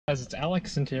Guys, it's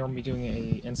Alex, and today we're going to be doing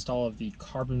a install of the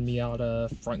Carbon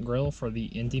Miata front grille for the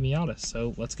Indy Miata.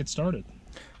 So let's get started.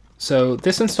 So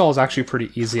this install is actually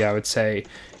pretty easy, I would say.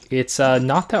 It's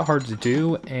not that hard to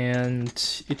do, and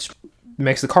it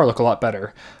makes the car look a lot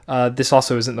better. This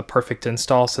also isn't the perfect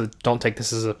install, so don't take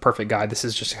this as a perfect guide. This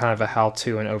is just kind of a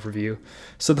how-to and overview.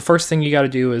 So the first thing you got to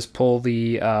do is pull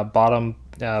the bottom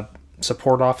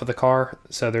support off of the car.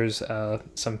 So there's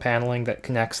some paneling that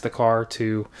connects the car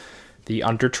to the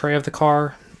under tray of the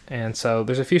car, and so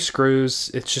there's a few screws.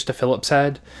 It's just a Phillips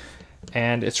head,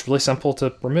 and it's really simple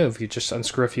to remove. You just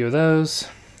unscrew a few of those,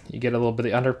 you get a little bit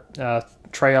of the under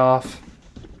tray off,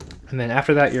 and then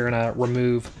after that you're going to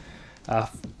remove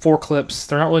 4 clips.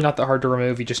 They're not that hard to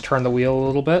remove. You just turn the wheel a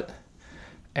little bit,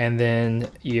 and then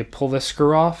you pull this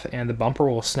screw off, and the bumper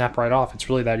will snap right off. It's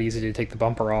really that easy to take the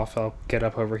bumper off. I'll get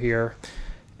up over here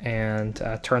and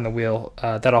turn the wheel.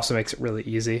 That also makes it really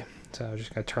easy. So I'm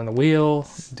just going to turn the wheel,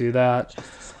 do that,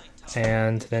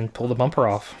 and then pull the bumper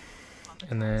off.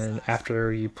 And then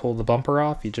after you pull the bumper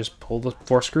off, you just pull the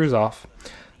 4 screws off.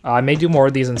 I may do more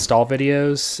of these install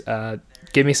videos.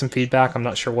 Give me some feedback. I'm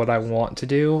not sure what I want to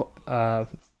do.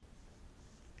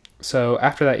 So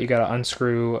after that, you got to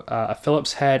unscrew a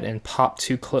Phillips head and pop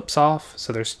 2 clips off.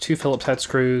 So there's 2 Phillips head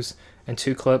screws and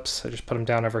 2 clips. I just put them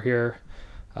down over here.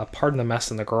 Pardon the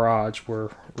mess in the garage. We're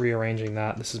rearranging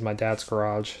that. This is my dad's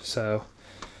garage, so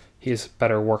he has a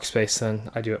better workspace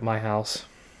than I do at my house.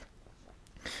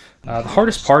 The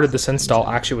hardest part of this install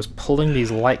actually was pulling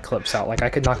these light clips out. Like, I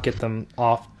could not get them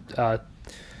off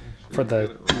for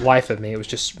the life of me. It was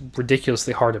just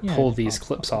ridiculously hard to pull these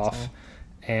clips off,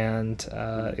 and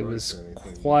it was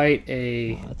quite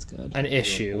an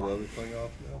issue.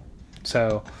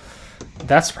 So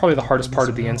that's probably the hardest part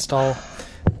of the install.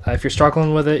 If you're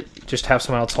struggling with it, just have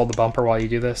someone else hold the bumper while you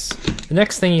do this. The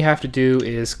next thing you have to do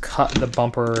is cut the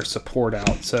bumper support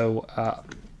out. So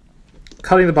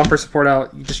cutting the bumper support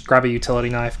out, you just grab a utility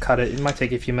knife, cut it. It might take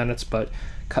you a few minutes, but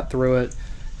cut through it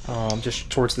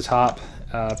just towards the top.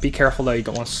 Be careful though, you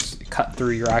don't want to cut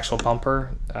through your actual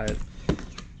bumper.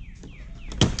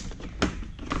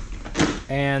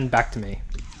 And back to me.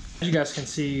 As you guys can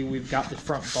see, we've got the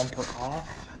front bumper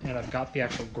off, and I've got the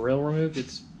actual grille removed.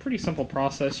 It's a pretty simple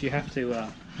process. You have to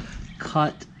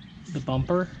cut the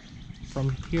bumper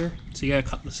from here. So you gotta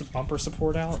cut the bumper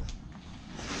support out.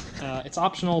 It's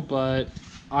optional, but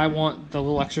I want the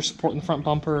little extra support in the front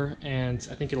bumper, and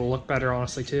I think it'll look better,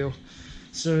 honestly, too.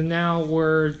 So now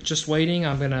we're just waiting.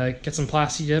 I'm gonna get some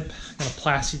Plasti Dip. I'm gonna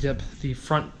Plasti Dip the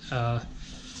front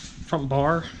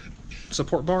bar,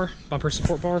 support bar, bumper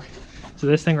support bar. So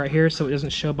this thing right here, so it doesn't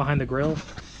show behind the grill.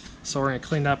 So we're gonna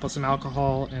clean that up with some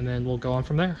alcohol, and then we'll go on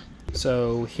from there.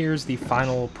 So here's the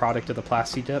final product of the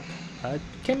Plasti Dip. It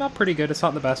came out pretty good. It's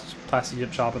not the best Plasti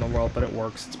Dip job in the world, but it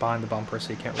works. It's behind the bumper,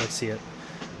 so you can't really see it.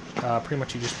 Pretty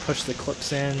much you just push the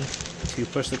clips in to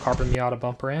push the Carbon Miata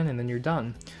bumper in, and then you're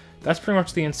done. That's pretty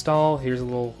much the install. Here's a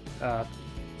little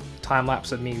time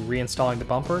lapse of me reinstalling the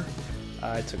bumper.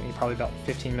 It took me probably about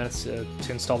 15 minutes to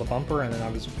install the bumper, and then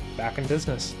I was back in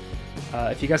business.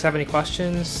 If you guys have any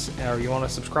questions or you want to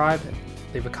subscribe,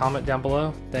 leave a comment down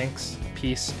below. Thanks,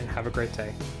 peace, and have a great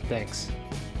day. Thanks.